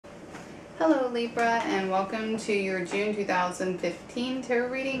Hello Libra, and welcome to your June 2015 tarot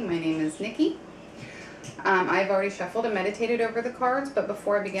reading. My name is Nikki. I've already shuffled and meditated over the cards, but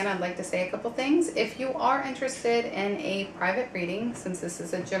before I begin I'd like to say a couple things. If you are interested in a private reading, since this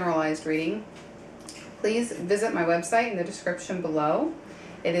is a generalized reading, please visit my website in the description below.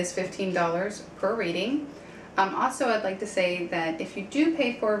 It is $15 per reading. Also, I'd like to say that if you do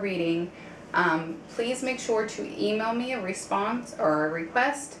pay for a reading, please make sure to email me a response or a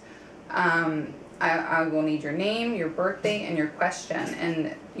request. I will need your name, your birthday, and your question,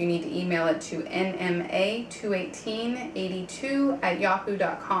 and you need to email it to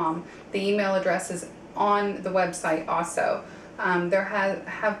nma21882@yahoo.com. The email address is on the website also. There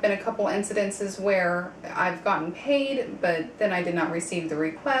have been a couple incidences where I've gotten paid, but then I did not receive the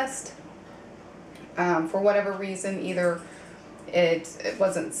request. For whatever reason, either it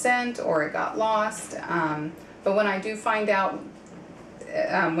wasn't sent or it got lost. But when I do find out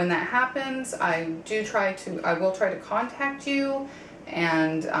when that happens, I will try to contact you,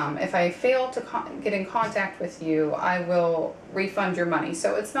 and if I fail to get in contact with you, I will refund your money.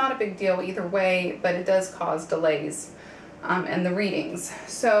 So it's not a big deal either way, but it does cause delays in the readings.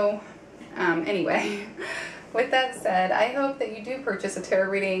 So anyway, with that said, I hope that you do purchase a tarot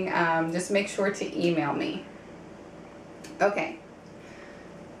reading. Just make sure to email me. Okay,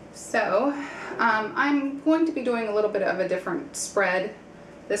 so I'm going to be doing a little bit of a different spread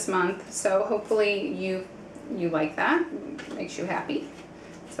this month, so hopefully you like that. Makes you happy.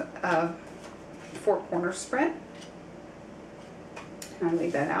 It's a four-corner spread. And I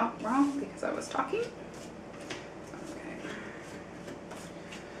laid that out wrong because I was talking.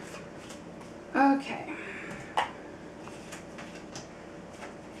 Okay.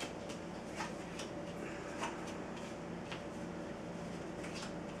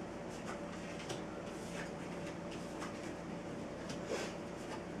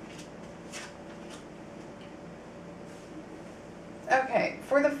 Okay,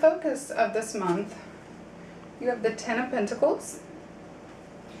 for the focus of this month, you have the Ten of Pentacles,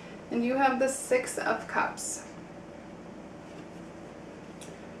 and you have the Six of Cups.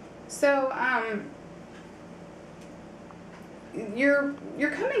 So, you're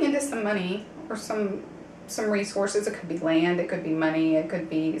coming into some money or some resources. It could be land, it could be money, it could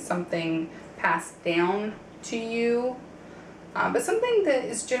be something passed down to you, but something that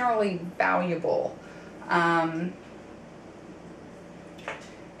is generally valuable.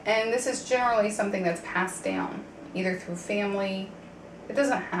 And this is generally something that's passed down, either through family. It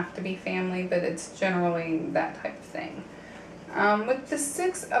doesn't have to be family, but it's generally that type of thing. With the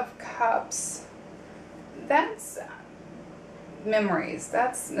Six of Cups, that's memories,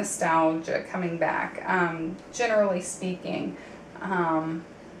 that's nostalgia coming back, generally speaking.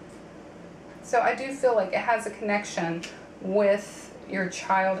 So I do feel like it has a connection with your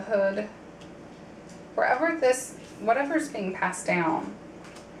childhood. Whatever's being passed down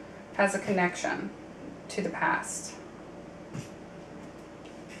has a connection to the past,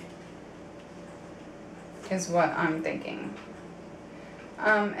 is what I'm thinking.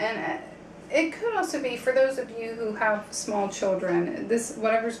 And it could also be, for those of you who have small children,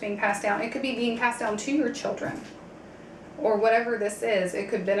 whatever's being passed down, it could be being passed down to your children, or whatever this is, it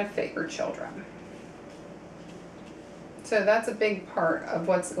could benefit your children. So that's a big part of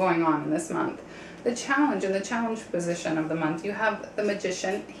what's going on in this month. The challenge, in the challenge position of the month, you have the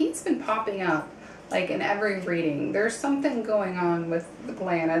Magician. He's been popping up like in every reading. There's something going on with the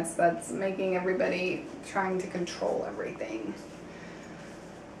planets that's making everybody trying to control everything.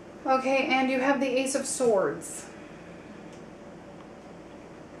 Okay, and you have the Ace of Swords.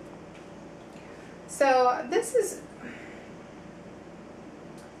 So this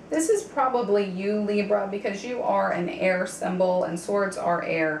is probably you, Libra, because you are an air symbol and swords are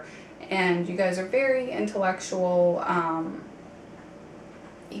air. And you guys are very intellectual,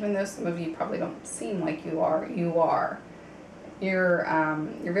 even though some of you probably don't seem like you are. You are. You're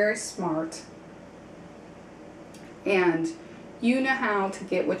very smart, and you know how to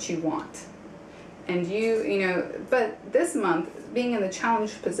get what you want. And but this month, being in the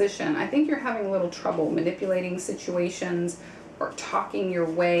challenge position, I think you're having a little trouble manipulating situations or talking your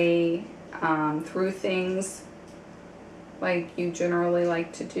way through things, like you generally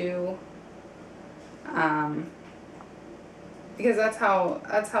like to do, because that's how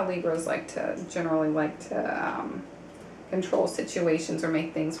Libras generally like to control situations or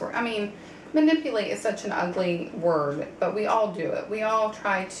make things work. I mean, manipulate is such an ugly word, but we all do it. We all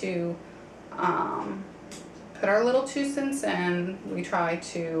try to put our little 2 cents in. We try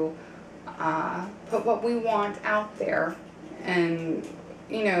to put what we want out there, and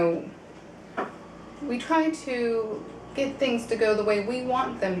we try to get things to go the way we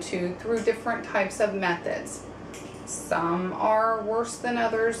want them to through different types of methods. Some are worse than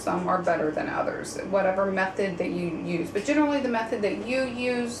others, some are better than others, whatever method that you use. But generally the method that you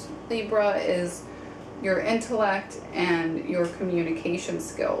use, Libra, is your intellect and your communication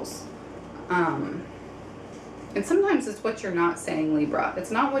skills. And sometimes it's what you're not saying, Libra.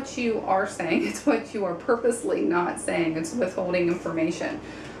 It's not what you are saying, it's what you are purposely not saying. It's withholding information.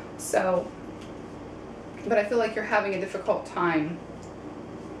 So, but I feel like you're having a difficult time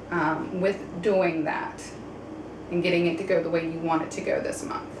with doing that and getting it to go the way you want it to go this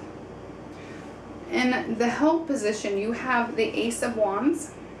month. In the help position, you have the Ace of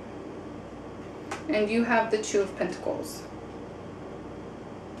Wands and you have the Two of Pentacles.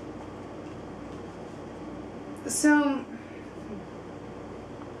 So,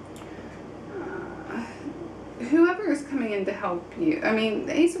 whoever is coming in to help you, I mean,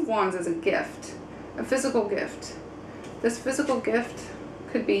 the Ace of Wands is a gift, a physical gift. This physical gift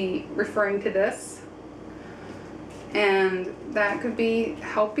could be referring to this, and that could be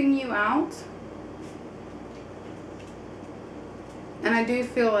helping you out. And I do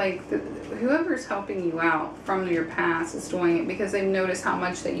feel like whoever's helping you out from your past is doing it because they've noticed how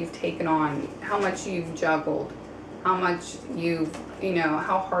much that you've taken on, how much you've juggled, how much you've,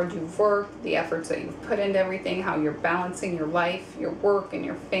 how hard you've worked, the efforts that you've put into everything, how you're balancing your life, your work, and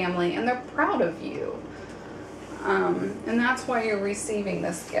your family, and they're proud of you. And that's why you're receiving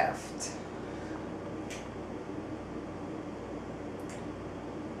this gift.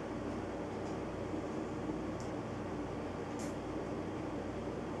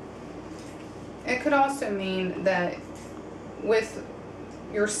 It could also mean that with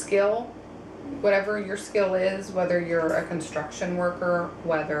your skill, whatever your skill is, whether you're a construction worker,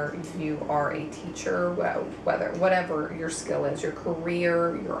 whether you are a teacher, whatever your skill is, your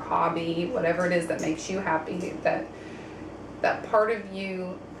career, your hobby, whatever it is that makes you happy, that part of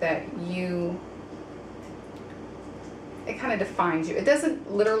you that it kind of defines you. It doesn't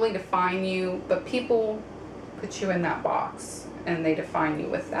literally define you, but people put you in that box and they define you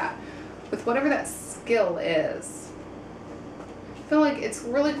with that. With whatever that skill is, I feel like it's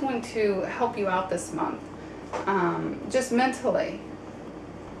really going to help you out this month. Just mentally.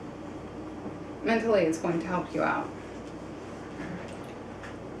 Mentally, it's going to help you out.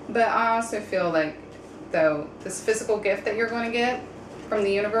 But I also feel like, though, this physical gift that you're going to get from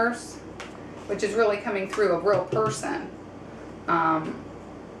the universe, which is really coming through a real person,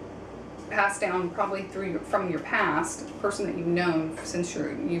 passed down probably from your past, a person that you've known since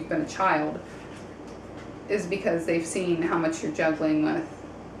you've been a child, is because they've seen how much you're juggling with.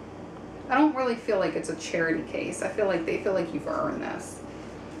 I don't really feel like it's a charity case. I feel like they feel like you've earned this.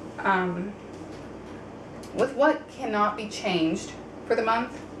 With what cannot be changed for the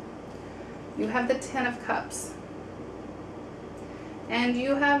month, you have the Ten of Cups. And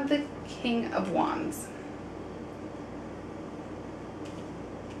you have the King of Wands.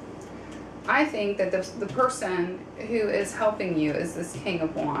 I think that the person who is helping you is this King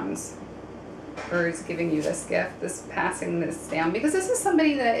of Wands, or is giving you this gift, passing this down, because this is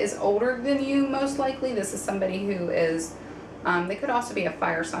somebody that is older than you, most likely. This is somebody who is, they could also be a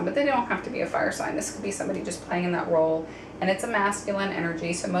fire sign, but they don't have to be a fire sign. This could be somebody just playing in that role, and it's a masculine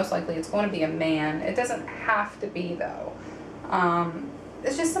energy, so most likely it's going to be a man. It doesn't have to be, though.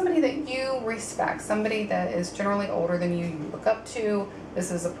 It's just somebody that you respect, somebody that is generally older than you look up to.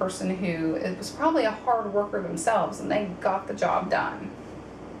 This is a person who was probably a hard worker themselves, and they got the job done.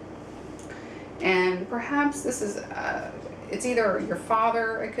 And perhaps this is, it's either your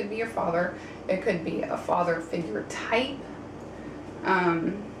father, it could be your father, it could be a father figure type.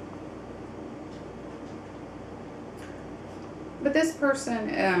 But this person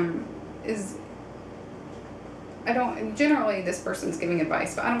is, generally this person's giving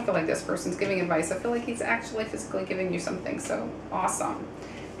advice, but I don't feel like this person's giving advice. I feel like he's actually physically giving you something so awesome.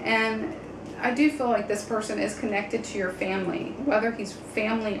 And I do feel like this person is connected to your family, whether he's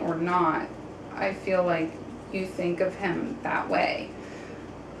family or not. I feel like you think of him that way.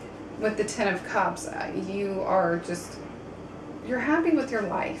 With the Ten of Cups, you are just, you're happy with your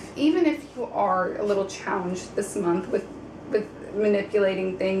life. Even if you are a little challenged this month with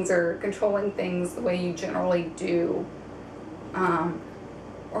manipulating things or controlling things the way you generally do,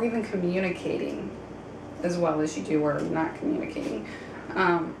 or even communicating as well as you do, or not communicating,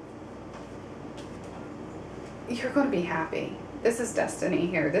 you're going to be happy. This is destiny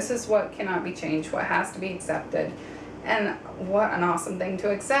here. This is what cannot be changed, what has to be accepted. And what an awesome thing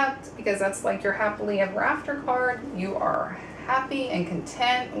to accept, because that's like your happily ever after card. You are happy and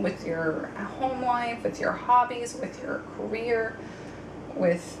content with your home life, with your hobbies, with your career,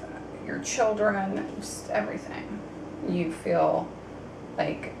 with your children, just everything. you feel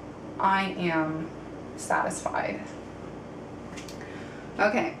like, I am satisfied.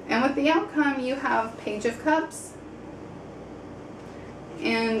 Okay, and with the outcome, you have Page of Cups,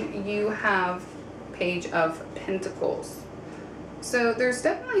 and you have Page of Pentacles. So there's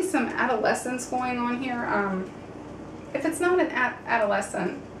definitely some adolescence going on here. If it's not an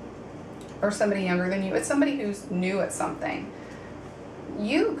adolescent or somebody younger than you, it's somebody who's new at something.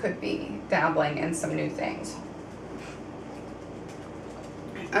 You could be dabbling in some new things.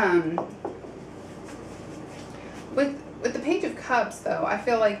 With the Page of Cups, though, I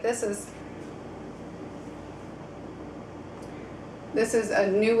feel like this is a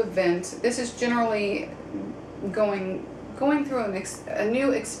new event. This is generally going through a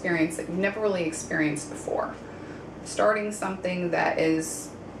new experience that you've never really experienced before. Starting something that is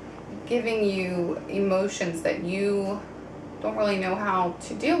giving you emotions that you don't really know how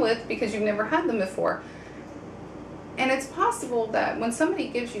to deal with because you've never had them before. And it's possible that when somebody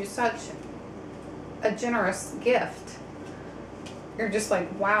gives you such a generous gift, you're just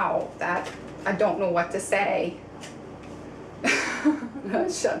like, wow, that, I don't know what to say.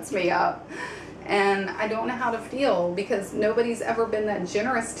 That shuts me up. And I don't know how to feel because nobody's ever been that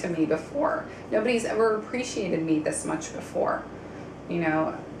generous to me before. Nobody's ever appreciated me this much before. You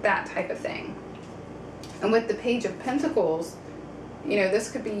know, that type of thing. And with the Page of Pentacles, you know,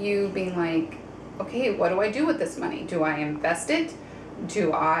 this could be you being like, okay, what do I do with this money? Do I invest it?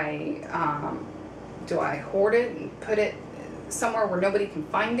 Do I hoard it and put it somewhere where nobody can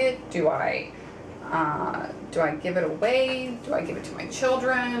find it? Do I give it away? Do I give it to my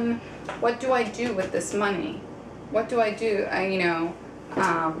children? What do I do with this money? What do I do?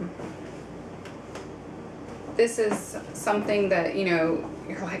 This is something that, you know,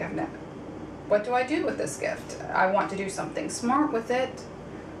 you're like, what do I do with this gift? I want to do something smart with it,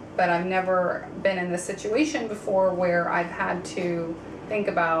 but I've never been in this situation before where I've had to think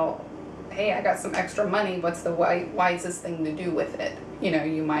about, hey, I got some extra money, what's the wisest thing to do with it? You know,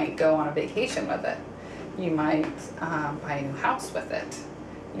 you might go on a vacation with it. You might buy a new house with it.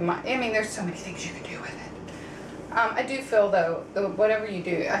 You might, I mean, there's so many things you can do with it. I do feel, though, whatever you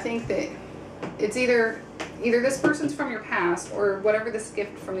do, I think that it's either this person's from your past or whatever this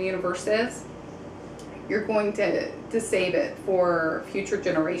gift from the universe is, you're going to save it for future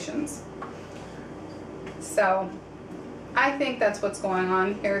generations. So I think that's what's going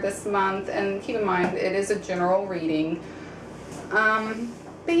on here this month, and keep in mind it is a general reading.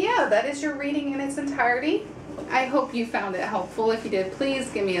 But yeah, that is your reading in its entirety. I hope you found it helpful. If you did, please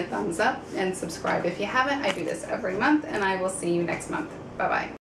give me a thumbs up and subscribe if you haven't. I do this every month, and I will see you next month. Bye-bye.